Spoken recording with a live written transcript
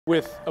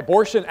With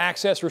abortion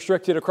access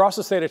restricted across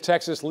the state of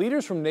Texas,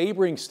 leaders from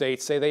neighboring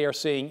states say they are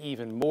seeing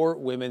even more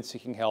women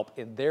seeking help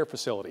in their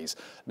facilities.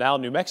 Now,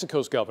 New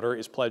Mexico's governor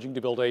is pledging to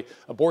build an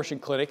abortion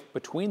clinic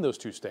between those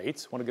two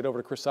states. I want to get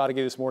over to Chris Sadeghi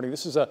this morning.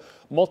 This is a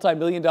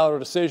multi-million-dollar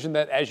decision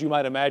that, as you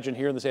might imagine,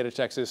 here in the state of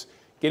Texas,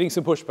 getting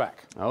some pushback.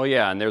 Oh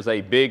yeah, and there's a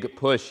big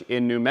push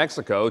in New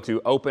Mexico to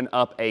open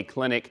up a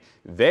clinic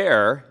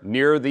there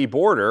near the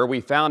border. We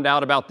found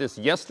out about this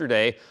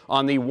yesterday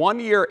on the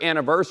one-year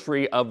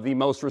anniversary of the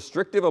most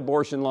restrictive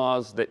abortion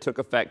laws that took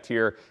effect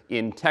here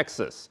in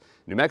Texas.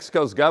 New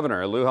Mexico's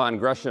governor, Lujan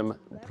Grisham,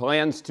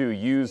 plans to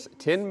use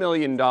 $10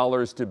 million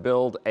to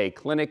build a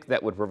clinic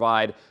that would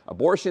provide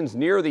abortions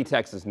near the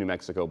Texas-New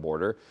Mexico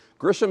border.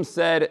 Grisham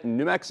said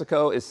New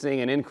Mexico is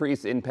seeing an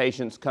increase in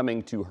patients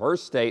coming to her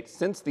state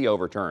since the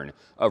overturn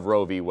of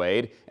Roe v.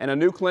 Wade, and a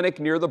new clinic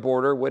near the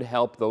border would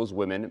help those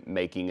women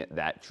making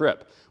that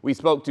trip. We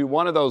spoke to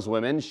one of those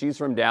women. She's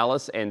from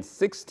Dallas, and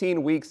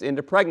 16 weeks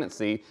into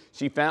pregnancy,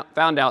 she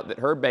found out that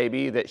her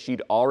baby that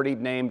she'd already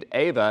named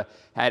Ava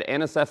had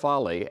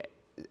anencephaly,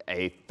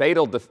 a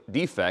fatal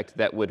defect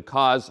that would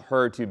cause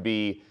her to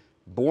be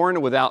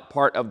born without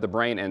part of the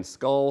brain and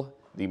skull.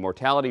 The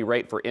mortality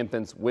rate for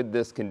infants with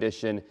this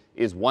condition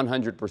is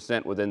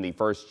 100% within the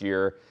first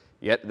year.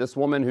 Yet this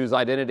woman, whose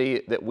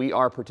identity that we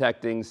are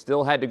protecting,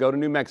 still had to go to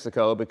New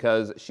Mexico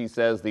because she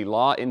says the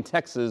law in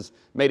Texas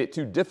made it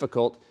too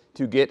difficult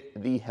to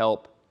get the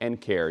help and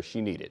care she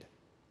needed.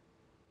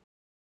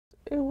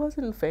 It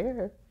wasn't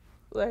fair.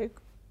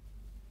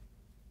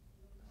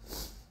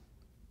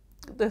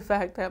 The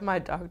fact that my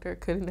doctor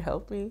couldn't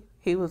help me,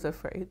 he was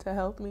afraid to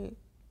help me.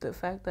 The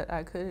fact that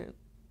I couldn't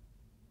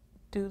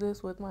do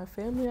this with my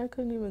family, I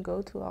couldn't even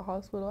go to a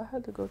hospital. I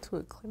had to go to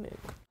a clinic.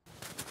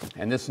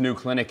 And this new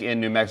clinic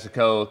in New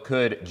Mexico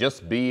could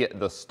just be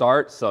the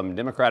start. Some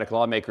Democratic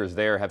lawmakers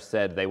there have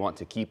said they want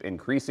to keep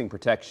increasing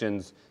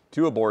protections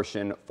to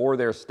abortion for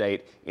their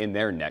state in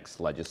their next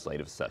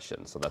legislative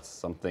session. So that's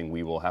something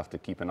we will have to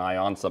keep an eye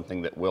on,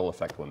 something that will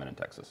affect women in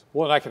Texas.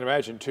 Well, and I can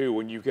imagine, too,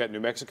 when you've got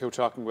New Mexico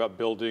talking about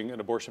building an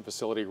abortion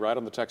facility right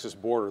on the Texas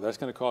border, that's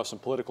going to cause some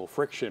political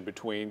friction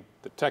between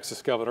the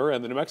Texas governor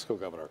and the New Mexico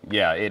governor.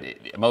 Yeah,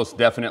 it most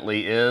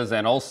definitely is.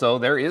 And also,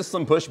 there is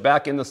some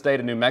pushback in the state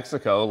of New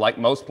Mexico. Like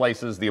most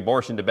places, the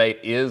abortion debate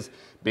is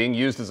being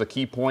used as a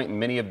key point in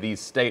many of these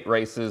state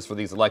races for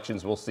these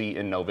elections we'll see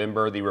in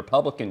November. The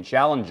Republican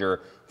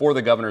challenger for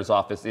the governor's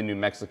office in New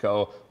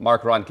Mexico,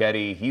 Mark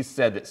Ronchetti, he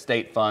said that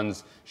state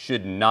funds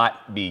should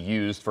not be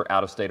used for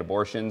out-of-state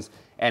abortions.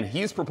 And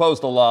he's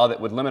proposed a law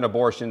that would limit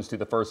abortions to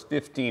the first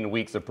 15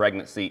 weeks of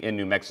pregnancy in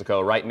New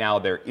Mexico. Right now,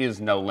 there is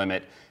no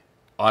limit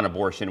on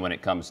abortion when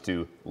it comes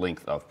to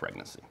length of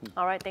pregnancy.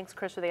 All right, thanks,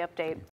 Chris, for the update.